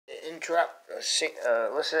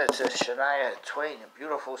listening to Shania Twain, a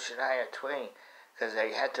beautiful Shania Twain, because I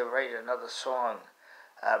had to write another song.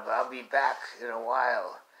 But I'll be back in a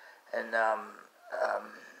while. And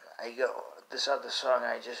I got this other song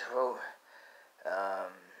I just wrote.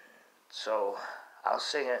 So I'll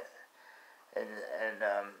sing it. And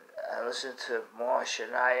I listen to more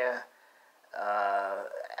Shania.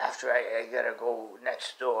 After I gotta go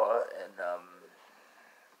next door and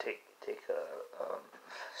take a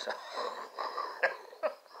so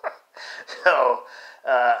so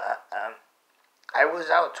I was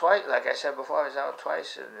out twice. Like I said before, I was out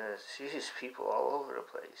twice, and there's people all over the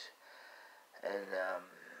place, and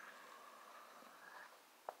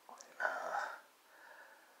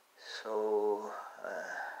so.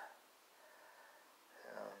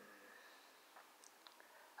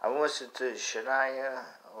 I listened to Shania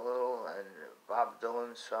a little and Bob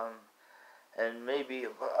Dylan some, and maybe a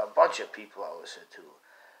bunch of people I listened to.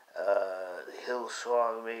 The Hill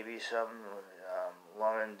Song, maybe some,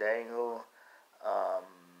 Lauren Daigle,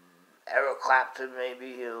 Eric Clapton,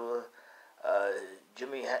 maybe.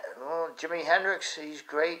 Jimi Hendrix, he's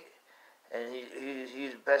great, and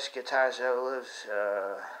he's the best guitarist that ever lives.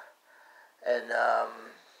 And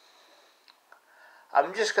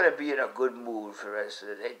I'm just going to be in a good mood for the rest of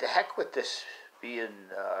the day. The heck with this being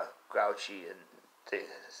grouchy and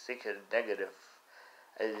thinking negative.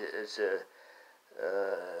 It's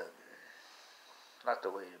not the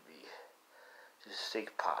way to be. Just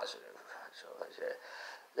think positive. So I said,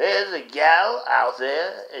 there's a gal out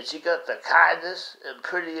there, and she got the kindest and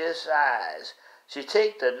prettiest eyes. She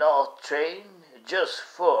take the North train just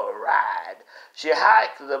for a ride. She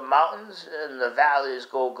hike the mountains and the valleys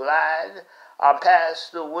go glide on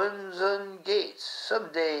past the Windsor gates.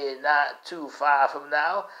 Someday, not too far from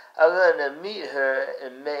now, I'm gonna meet her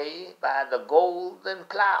in May by the golden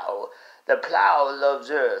plow. The plow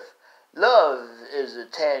loves earth. Love is a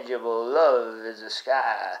tangible, love is a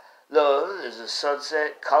sky. Love is a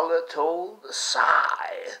sunset color told the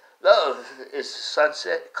sigh. Love is a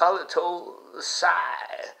sunset color told the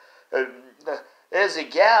sigh. There's a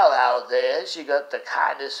gal out there, she got the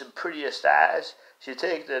kindest and prettiest eyes. She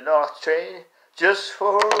take the North train just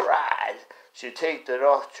for a ride. She take the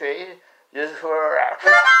North train just for a ride.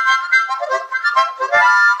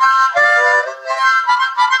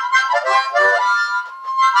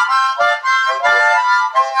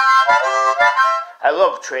 I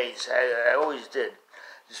love trains. I always did.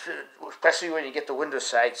 Especially when you get the window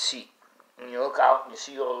side seat. And you look out and you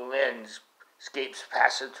see all the landscapes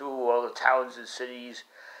passing through all the towns and cities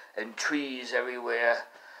and trees everywhere.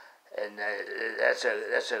 And that's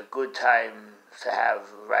a good time to have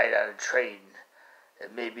ride on a train.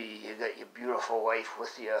 And maybe you got your beautiful wife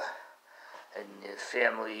with you and your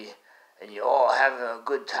family, and you're all having a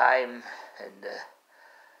good time, and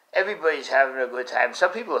everybody's having a good time.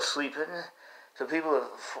 Some people are sleeping. Some people are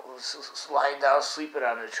lying down sleeping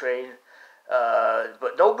on the train,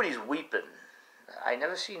 but nobody's weeping. I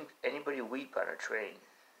never seen anybody weep on a train.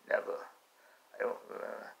 Never. I don't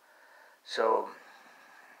remember. So.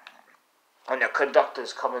 And the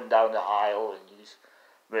conductor's coming down the aisle, and he's,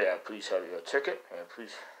 yeah, please have your ticket, and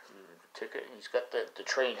please have your ticket. And he's got the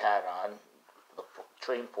train hat on, the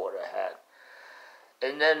train porter hat.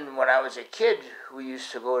 And then when I was a kid, we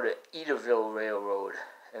used to go to Edaville Railroad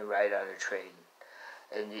and ride on a train.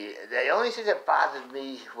 And the only thing that bothered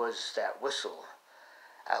me was that whistle.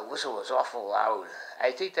 That whistle was awful loud.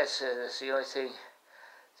 I think that's the only thing.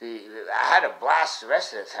 I had a blast the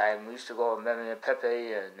rest of the time. We used to go with Memmi and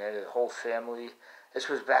Pepe and the whole family. This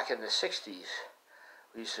was back in the 60s.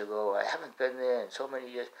 We used to go. I haven't been there in so many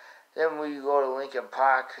years. Then we go to Lincoln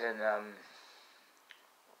Park and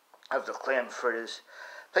have the clam fritters.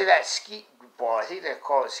 Play that skeet ball. I think they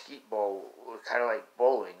call it skeet ball. Kind of like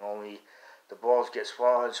bowling, only the balls get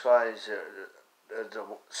smaller and smaller as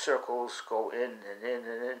the circles go in and in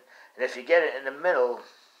and in. And if you get it in the middle,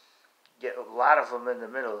 get a lot of them in the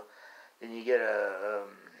middle, and you get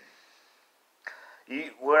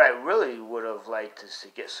what I really would have liked is to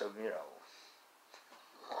get some,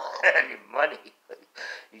 any money.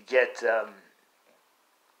 You get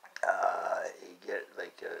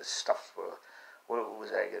like stuff. What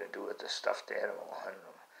was I gonna do with the stuffed animal? I don't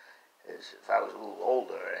know. If I was a little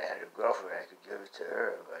older and I had a girlfriend, I could give it to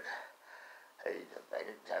her, but I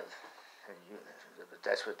didn't have. But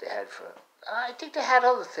that's what they had for. I think they had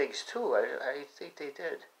other things too. I think they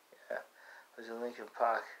did. Yeah, it was in Lincoln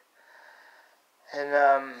Park, and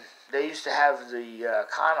they used to have the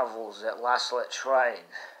carnivals at La Salette Shrine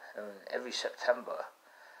every September,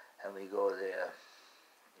 and we go there.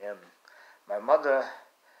 And my mother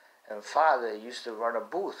and father used to run a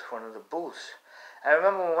booth, one of the booths, I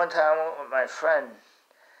remember one time I went with my friend,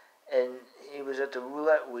 and he was at the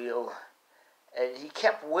roulette wheel, and he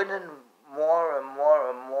kept winning more and more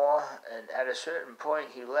and more. And at a certain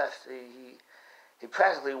point, he left. He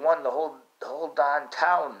practically won the whole darn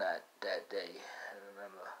town that day. I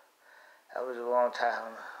remember that was a long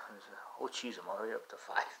time. Oh, jeez, I'm already up to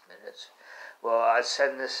 5 minutes. Well, I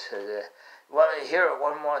send this. Want to hear it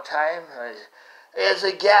one more time? There's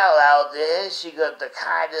a gal out there, she got the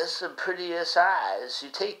kindest and prettiest eyes. She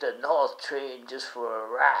take the north train just for a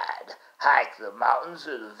ride. Hike the mountains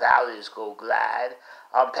or the valleys go glide.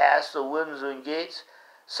 On past the Windsor gates.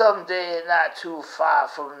 Someday not too far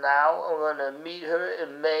from now, I'm gonna meet her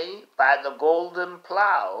in May by the golden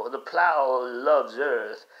plow. The plow loves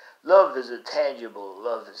earth. Love is a tangible,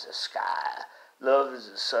 love is a sky. Love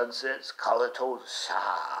is the sunset's color told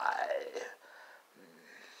sigh.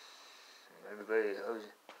 Everybody,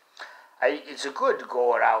 it's a good to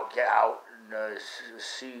go out, get out, and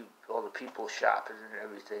see all the people shopping and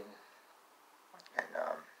everything. And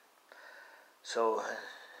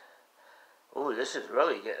this is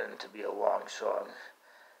really getting to be a long song.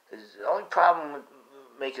 The only problem with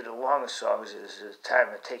making the longest songs is the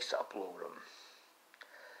time it takes to upload them.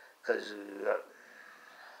 Because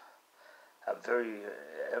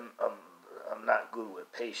I'm not good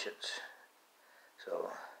with patience.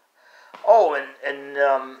 So. Oh, and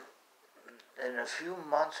in a few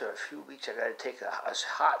months or a few weeks, I got to take a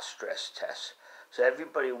heart stress test. So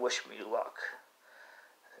everybody wish me luck.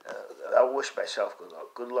 I wish myself good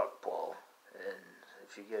luck. Good luck, Paul. And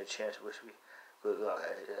if you get a chance, wish me good luck.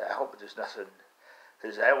 I hope there's nothing,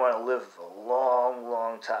 because I want to live a long,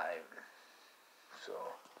 long time. So.